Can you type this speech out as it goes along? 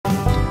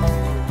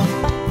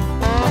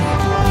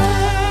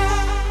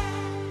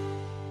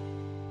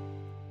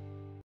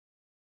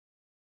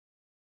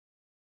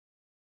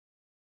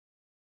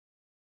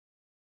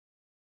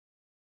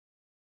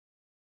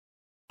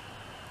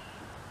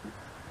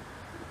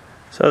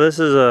So this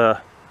is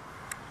a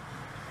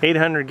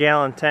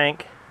 800-gallon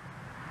tank.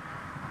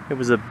 It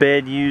was a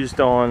bed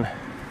used on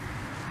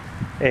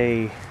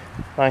a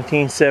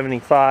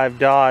 1975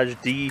 Dodge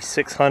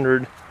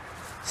D600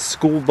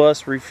 school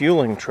bus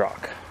refueling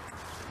truck.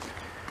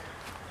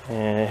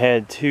 And it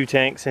had two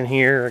tanks in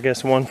here. I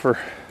guess one for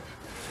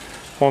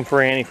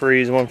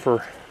antifreeze, one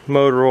for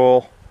motor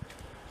oil.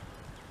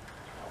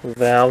 With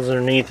valves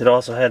underneath. It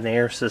also had an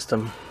air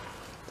system.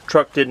 The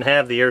truck didn't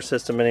have the air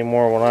system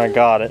anymore when I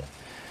got it.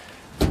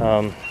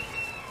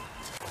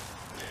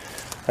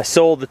 I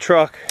sold the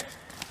truck,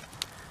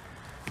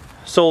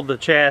 sold the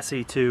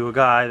chassis to a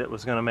guy that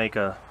was going to make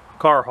a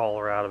car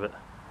hauler out of it.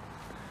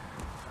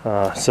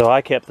 So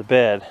I kept the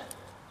bed.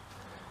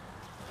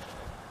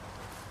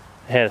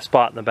 It had a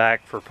spot in the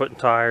back for putting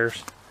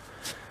tires,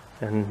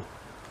 and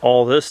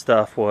all this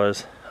stuff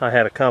was, I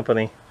had a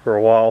company for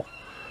a while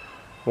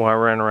where I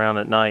ran around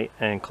at night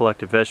and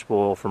collected vegetable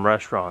oil from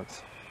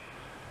restaurants.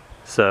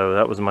 So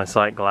that was my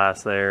sight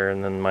glass there,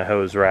 and then my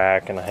hose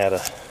rack, and I had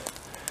a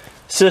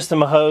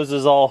system of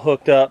hoses all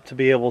hooked up to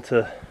be able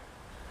to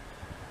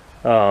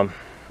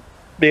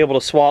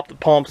swap the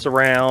pumps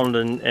around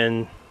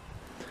and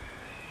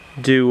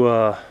do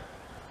I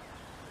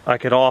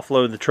could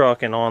offload the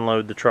truck and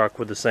onload the truck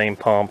with the same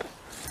pump.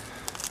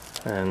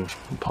 And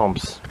the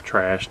pump's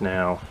trash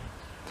now,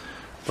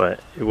 but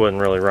it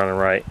wasn't really running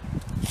right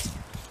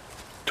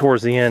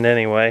towards the end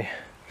anyway.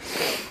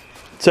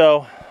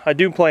 So I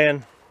do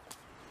plan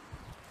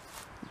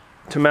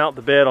to mount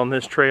the bed on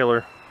this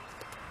trailer.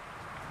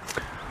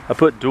 I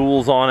put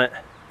duals on it.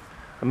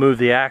 I moved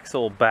the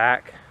axle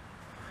back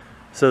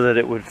so that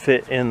it would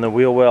fit in the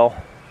wheel well.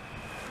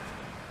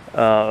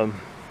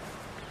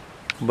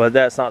 But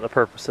that's not the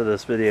purpose of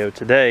this video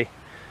today.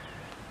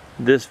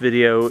 This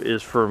video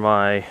is for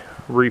my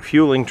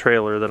refueling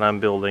trailer that I'm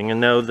building.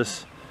 And no,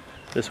 this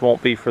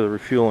won't be for the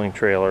refueling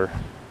trailer.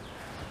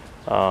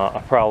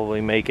 I'll probably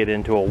make it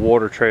into a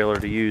water trailer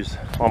to use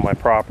on my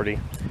property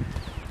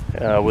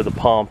with a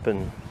pump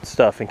and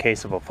stuff in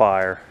case of a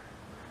fire.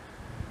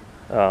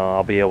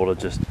 I'll be able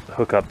to just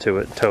hook up to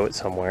it and tow it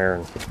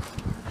somewhere,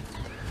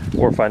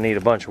 or if I need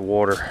a bunch of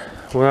water.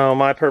 Well,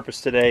 my purpose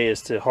today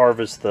is to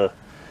harvest the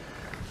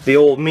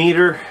old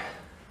meter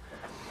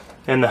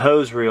and the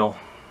hose reel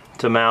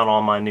to mount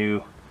on my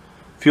new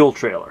fuel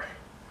trailer.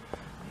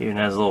 Even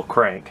has a little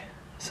crank,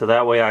 so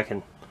that way I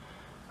think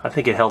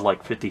it held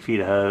like 50 feet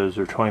of hose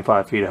or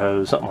 25 feet of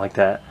hose, something like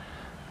that.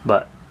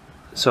 But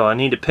so I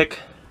need to pick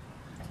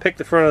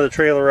the front of the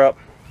trailer up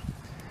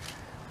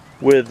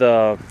with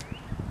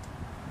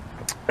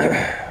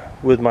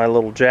with my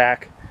little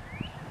jack,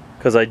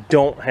 because I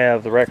don't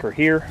have the wrecker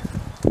here.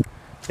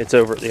 It's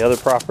over at the other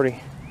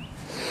property.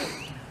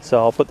 So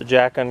I'll put the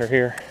jack under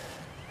here,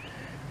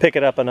 pick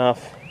it up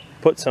enough,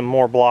 put some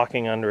more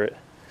blocking under it,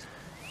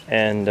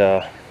 and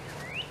that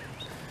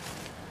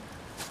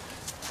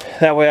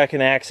way I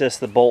can access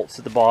the bolts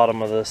at the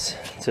bottom of this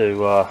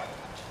to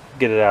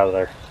get it out of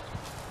there.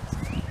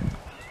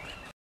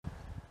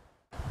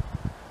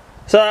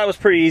 So that was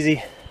pretty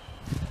easy.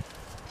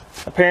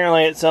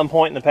 Apparently at some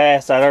point in the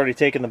past I'd already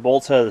taken the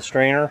bolts out of the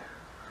strainer,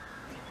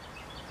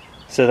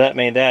 so that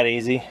made that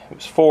easy. It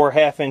was 4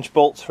 half-inch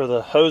bolts for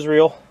the hose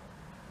reel.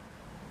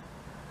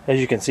 As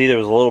you can see, there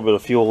was a little bit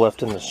of fuel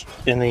left in the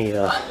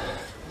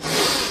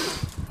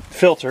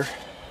filter.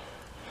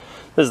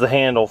 This is the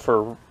handle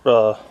for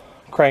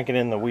cranking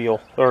in the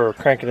wheel, or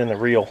cranking in the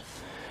reel.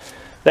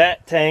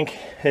 That tank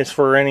is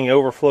for any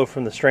overflow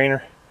from the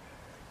strainer.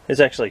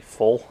 It's actually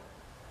full.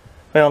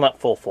 Well, not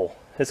full.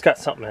 It's got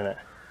something in it.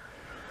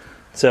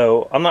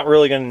 So I'm not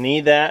really going to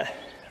need that.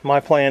 My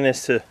plan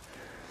is to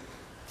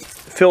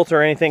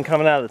filter anything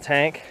coming out of the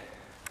tank.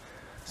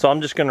 So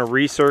I'm just going to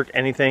recirc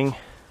anything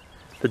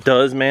that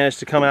does manage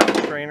to come out of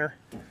the strainer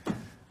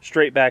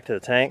straight back to the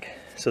tank.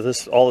 So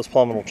all this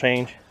plumbing will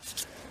change.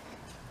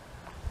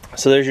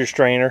 So there's your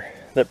strainer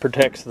that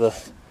protects the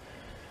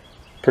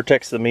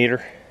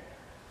meter.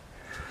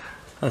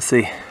 Let's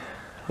see.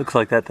 Looks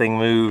like that thing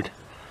moved.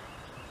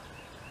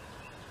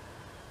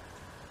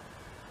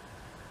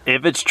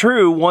 If it's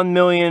true,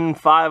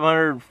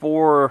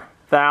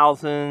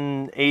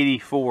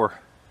 1,504,084,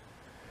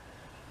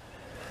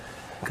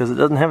 because it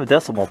doesn't have a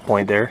decimal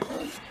point there.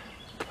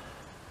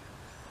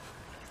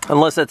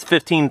 Unless that's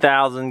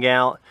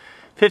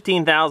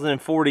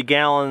 15,040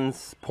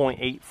 gallons,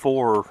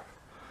 0.84.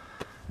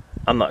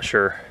 I'm not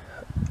sure.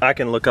 I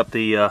can look up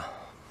the I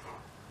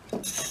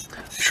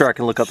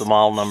can look up the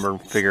model number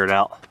and figure it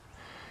out.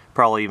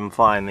 Probably even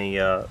find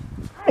the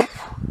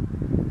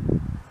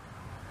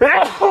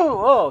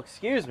oh,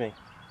 excuse me.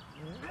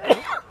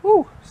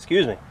 Whew,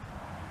 excuse me.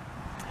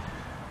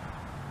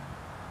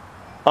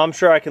 I'm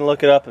sure I can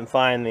look it up and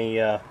find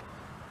the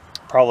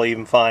probably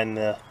even find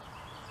the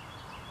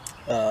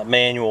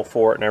manual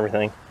for it and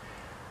everything.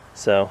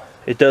 So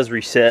it does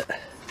reset.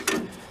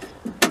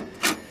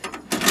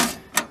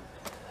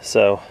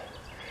 So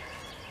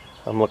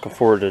I'm looking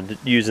forward to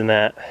using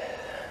that.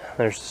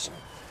 There's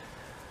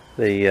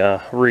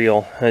the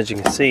reel. As you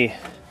can see,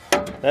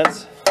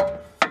 that's,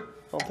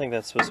 oh don't think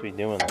that's supposed to be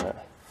doing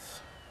that.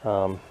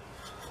 I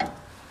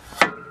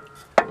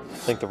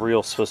think the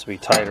reel's supposed to be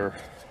tighter,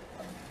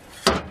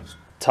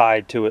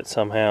 tied to it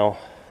somehow.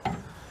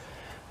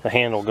 The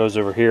handle goes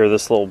over here.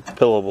 This little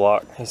pillow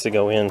block needs to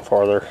go in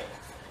farther,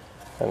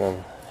 and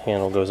then the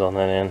handle goes on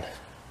that end.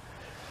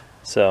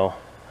 So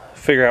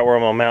figure out where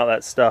I'm gonna mount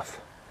that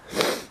stuff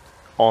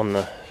on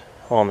the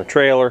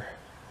trailer.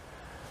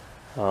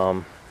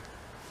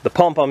 The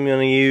pump I'm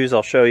going to use,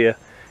 I'll show you,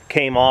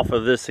 came off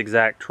of this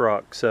exact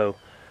truck, so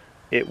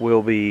it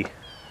will be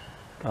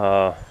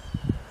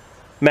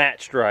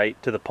matched right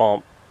to the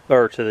pump,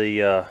 or to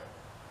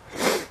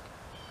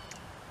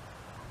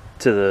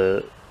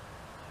the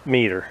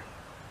meter.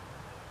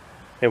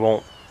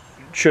 It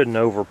shouldn't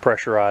over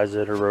pressurize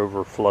it or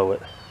overflow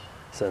it,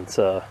 since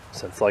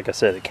like I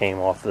said, it came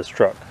off this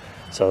truck.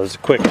 So it's a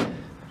quick.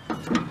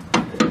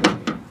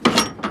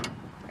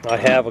 I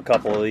have a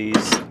couple of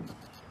these.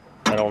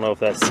 I don't know if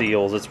that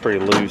seals. It's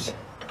pretty loose.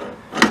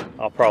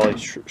 I'll probably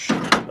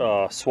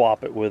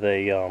swap it with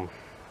a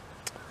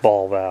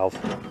ball valve,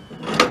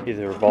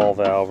 either a ball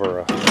valve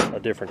or a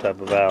different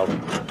type of valve.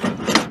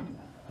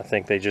 I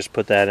think they just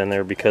put that in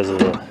there because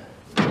of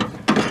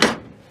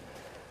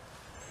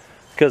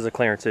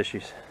clearance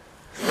issues.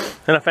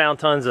 And I found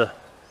tons of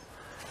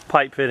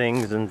pipe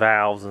fittings and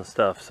valves and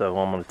stuff, so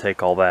I'm going to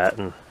take all that,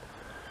 and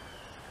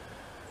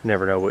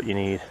never know what you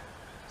need.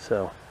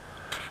 So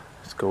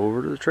let's go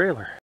over to the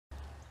trailer.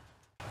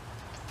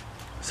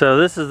 So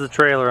this is the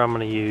trailer I'm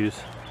going to use.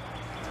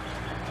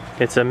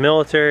 It's a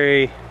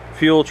military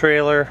fuel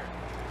trailer.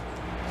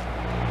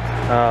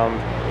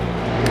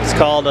 It's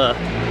called a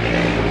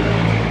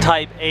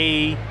Type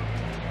A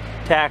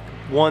TAC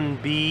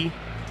 1B.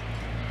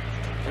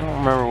 I don't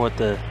remember what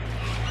the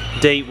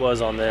date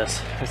was on this.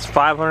 It's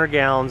 500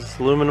 gallons,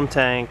 aluminum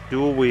tank,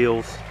 dual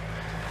wheels.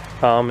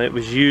 It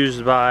was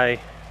used by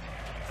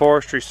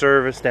Forestry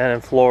Service down in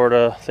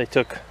Florida. They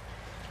took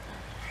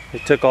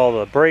all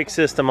the brake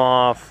system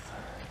off.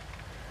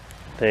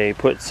 They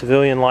put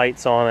civilian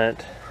lights on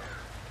it.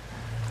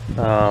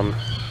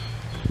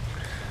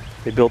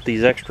 They built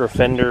these extra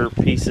fender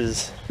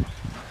pieces,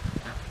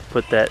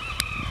 put that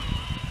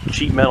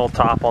sheet metal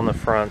top on the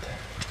front.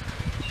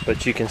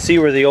 But you can see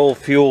where the old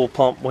fuel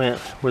pump went,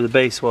 where the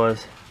base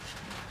was.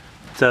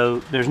 So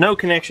there's no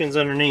connections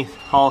underneath.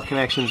 All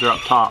connections are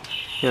up top.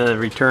 You know, the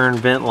return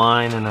vent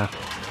line and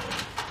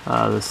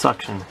the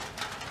suction.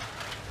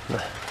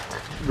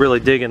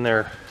 Really digging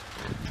their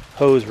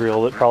hose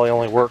reel that probably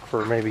only worked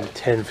for maybe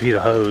 10 feet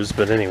of hose,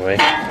 but anyway.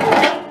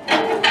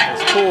 As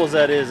cool as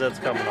that is, that's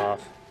coming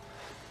off.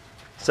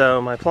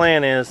 So my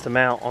plan is to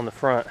mount on the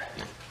front.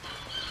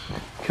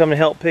 Come to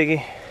help,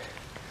 Piggy.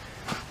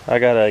 I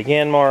got a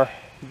Yanmar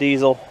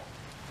diesel,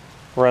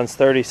 runs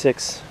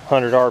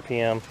 3600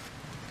 RPM.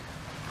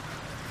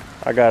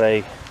 I got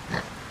a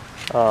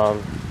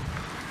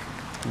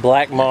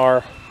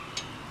Blackmar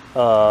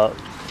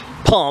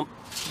pump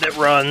that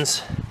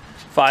runs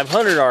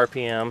 500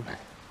 RPM,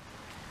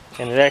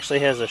 and it actually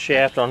has a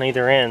shaft on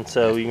either end,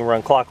 so you can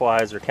run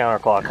clockwise or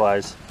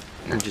counterclockwise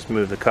and just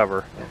move the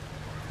cover.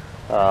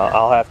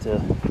 I'll have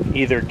to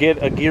either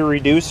get a gear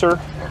reducer,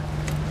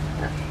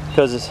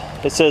 because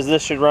it says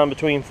this should run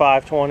between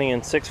 520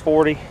 and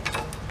 640,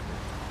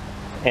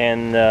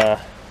 and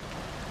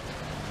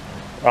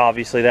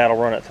obviously that'll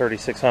run at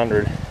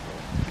 3600.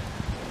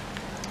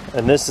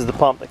 And this is the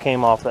pump that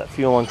came off that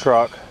fueling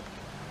truck.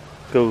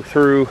 Go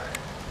through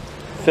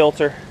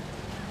filter,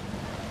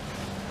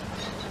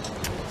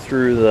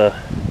 through the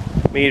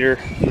meter,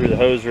 through the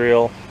hose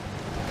reel,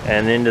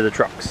 and into the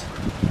trucks.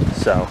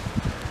 So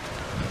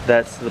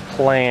that's the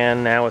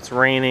plan. Now it's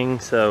raining,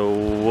 so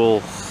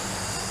we'll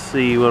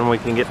see when we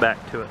can get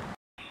back to it.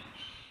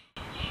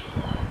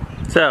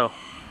 So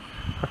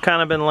I've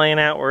kind of been laying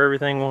out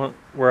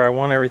where I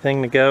want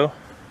everything to go.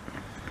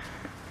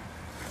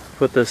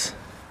 Put this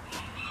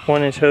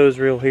 1-inch hose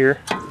reel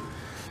here.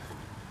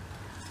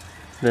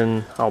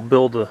 Then I'll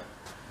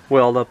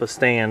weld up a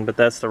stand, but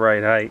that's the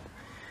right height.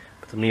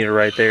 Put the meter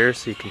right there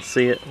so you can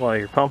see it while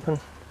you're pumping.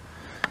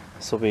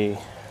 This will be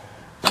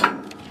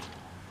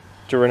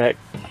direct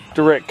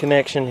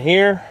connection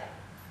here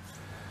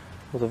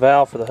with a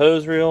valve for the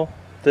hose reel.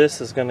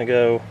 This is going to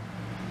go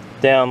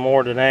down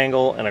more at an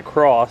angle and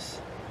across,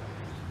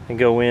 and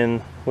go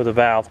in with a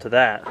valve to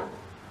that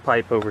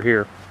pipe over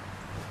here.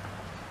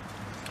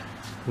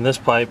 And this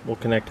pipe will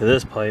connect to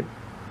this pipe,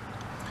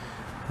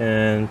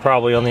 and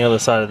probably on the other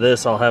side of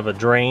this I'll have a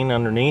drain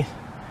underneath,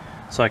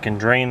 so I can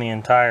drain the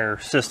entire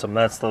system.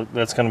 That's going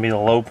to be the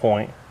low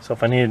point. So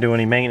if I need to do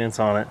any maintenance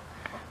on it,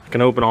 I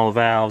can open all the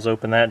valves,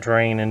 open that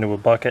drain into a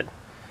bucket,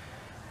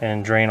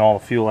 and drain all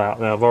the fuel out.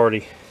 Now I've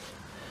already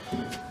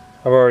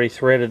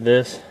threaded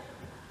this,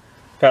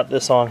 got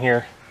this on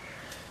here,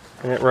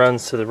 and it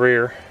runs to the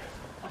rear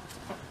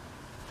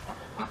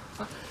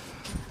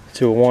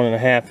to a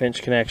 1.5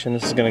 inch connection.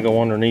 This is going to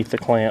go underneath the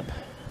clamp,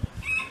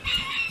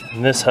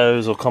 and this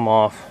hose will come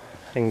off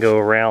and go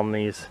around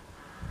these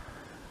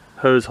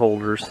hose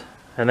holders,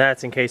 and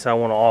that's in case I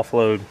want to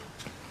offload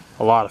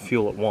a lot of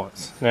fuel at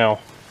once. Now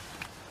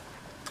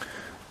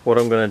what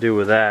I'm going to do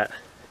with that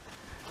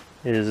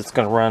is it's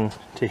going to run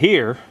to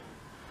here.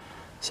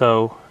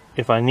 So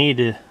if I need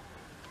to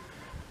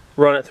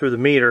run it through the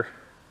meter,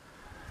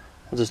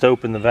 I'll just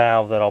open the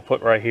valve that I'll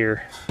put right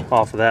here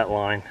off of that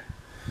line,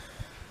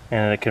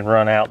 and it can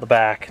run out the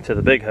back to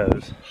the big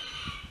hose.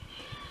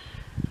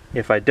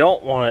 If I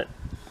don't want it,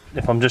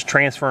 if I'm just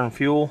transferring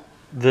fuel,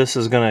 this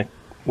is going to,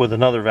 with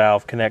another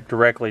valve, connect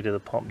directly to the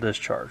pump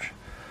discharge.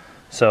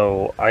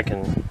 So I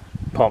can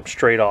pump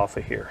straight off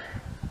of here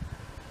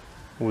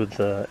with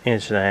the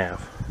 1.5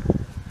 inch.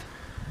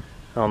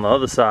 On the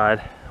other side,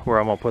 where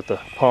I'm going to put the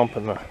pump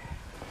and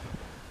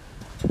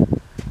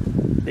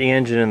the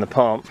engine and the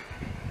pump,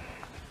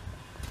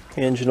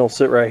 the engine will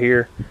sit right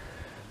here,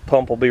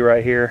 pump will be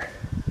right here,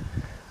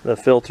 the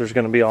filter is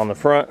going to be on the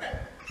front.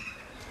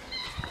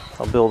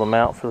 I'll build them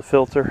out for the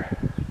filter.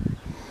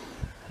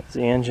 That's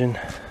the engine.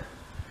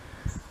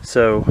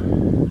 So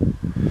I'm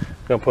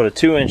going to put a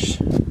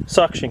 2-inch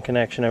suction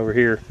connection over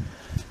here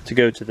to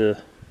go into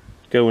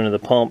the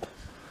pump.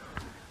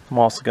 I'm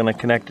also going to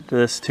connect it to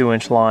this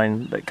 2-inch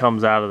line that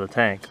comes out of the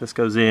tank. This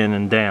goes in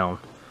and down.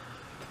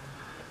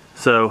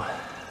 So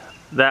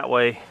that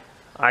way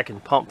I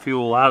can pump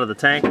fuel out of the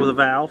tank with a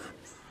valve,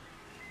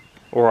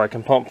 or I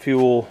can pump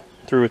fuel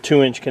through a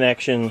 2-inch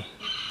connection.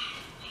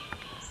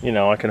 You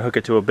know, I can hook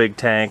it to a big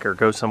tank or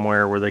go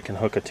somewhere where they can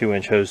hook a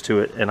 2-inch hose to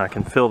it, and I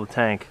can fill the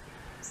tank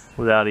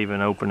without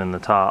even opening the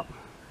top.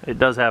 It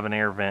does have an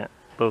air vent,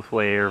 both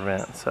way air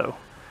vent, so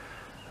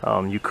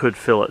you could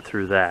fill it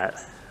through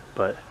that,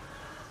 but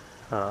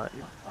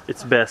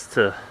it's best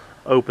to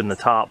open the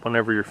top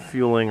whenever you're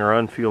fueling or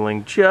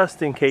unfueling,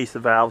 just in case the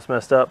valve's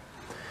messed up,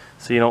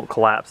 so you don't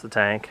collapse the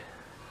tank,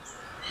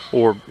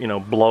 or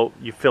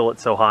you fill it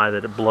so high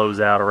that it blows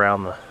out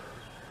around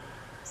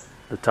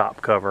the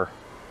top cover.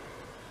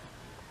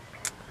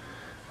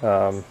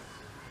 I'm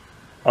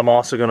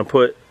also going to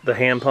put the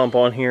hand pump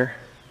on here,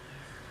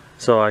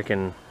 so I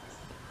can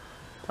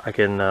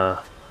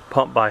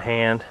pump by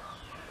hand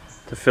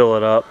to fill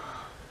it up.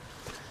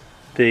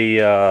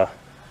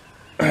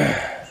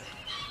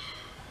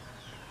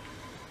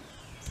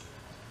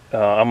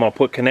 I'm going to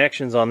put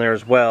connections on there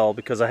as well,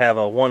 because I have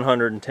a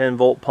 110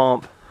 volt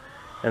pump,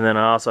 and then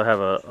I also have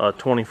a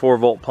 24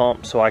 volt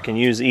pump, so I can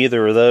use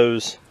either of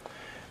those,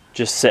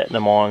 just setting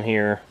them on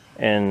here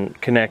and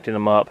connecting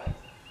them up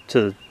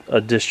to a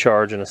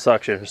discharge and a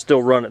suction.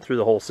 Still run it through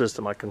the whole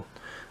system. I can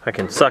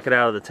suck it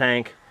out of the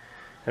tank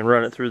and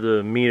run it through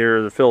the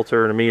meter, the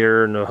filter, and the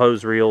meter, and the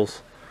hose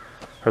reels,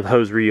 or the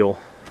hose reel,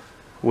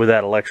 with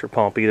that electric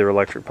pump, either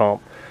electric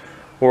pump.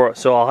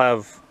 So I'll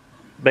have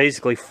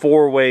basically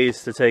 4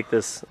 ways to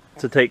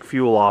take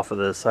fuel off of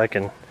this. I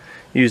can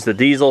use the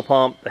diesel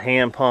pump, the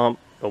hand pump,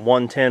 the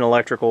 110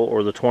 electrical,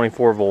 or the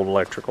 24 volt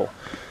electrical.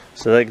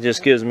 So that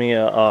just gives me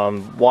a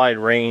wide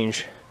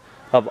range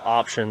of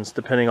options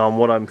depending on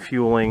what I'm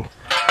fueling,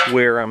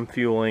 where I'm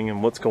fueling,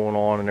 and what's going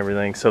on and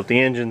everything. So if the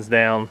engine's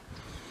down,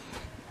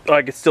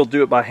 I could still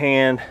do it by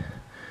hand.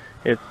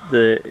 If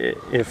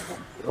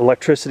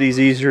electricity is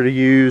easier to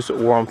use,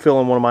 or I'm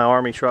filling one of my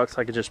Army trucks,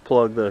 I could just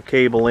plug the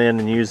cable in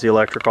and use the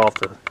electric off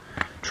the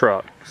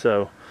truck.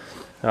 So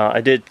I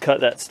did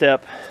cut that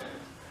step.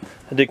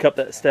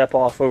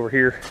 Off over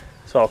here.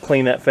 So I'll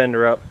clean that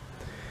fender up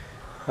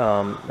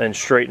and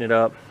straighten it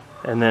up,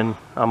 and then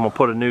I'm gonna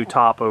put a new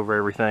top over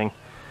everything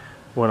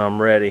when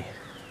I'm ready.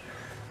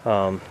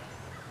 I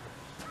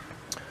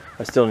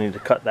still need to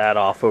cut that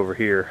off over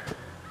here,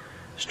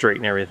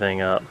 straighten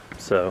everything up.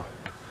 So,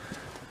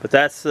 but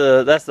that's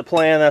the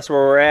plan. That's where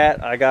we're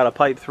at. I got a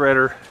pipe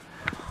threader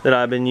that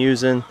I've been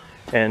using,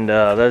 and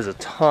there's a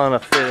ton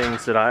of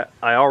fittings that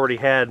I already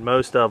had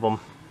most of them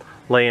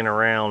laying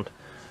around.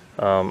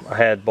 I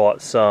had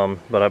bought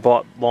some, but I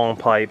bought long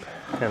pipe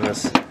and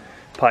this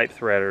pipe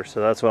threader, so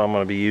that's what I'm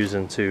going to be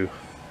using to.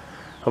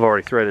 I've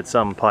already threaded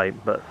some pipe,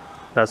 but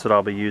that's what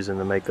I'll be using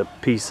to make the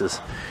pieces.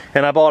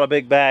 And I bought a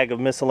big bag of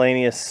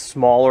miscellaneous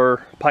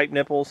smaller pipe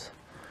nipples.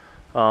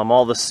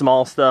 All the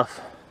small stuff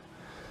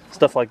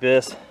like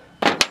this.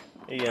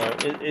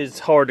 It's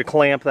hard to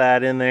clamp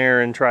that in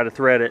there and try to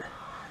thread it,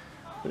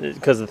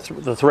 because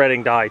the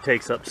threading die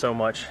takes up so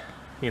much.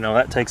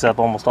 That takes up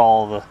almost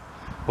all of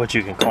what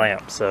you can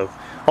clamp. So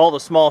all the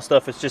small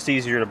stuff, it's just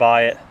easier to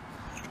buy it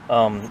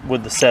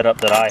with the setup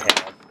that I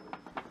have.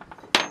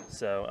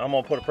 So I'm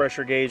gonna put a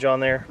pressure gauge on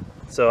there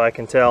so I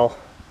can tell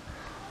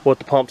what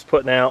the pump's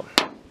putting out,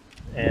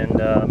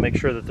 and make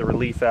sure that the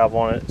relief valve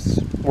on it is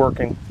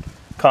working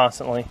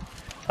constantly.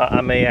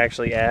 I may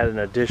actually add an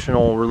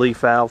additional relief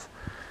valve,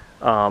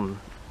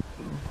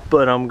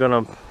 but I'm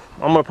gonna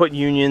put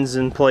unions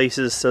in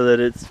places so that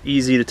it's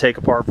easy to take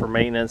apart for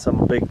maintenance. I'm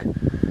a big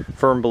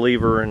firm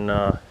believer in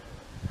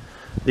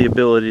the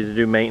ability to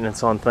do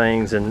maintenance on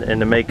things and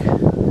to make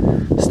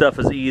stuff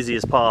as easy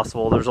as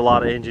possible. There's a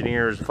lot of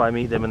engineers, if I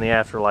meet them in the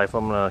afterlife,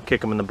 I'm gonna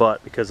kick them in the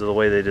butt because of the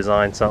way they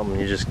design something.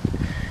 You just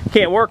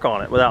can't work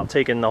on it without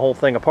taking the whole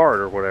thing apart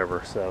or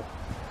whatever. So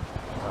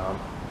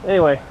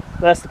anyway,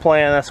 that's the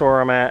plan. That's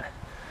where I'm at,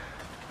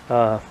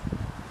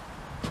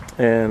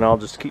 and I'll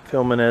just keep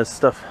filming as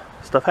stuff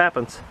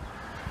happens.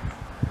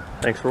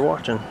 Thanks for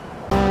watching.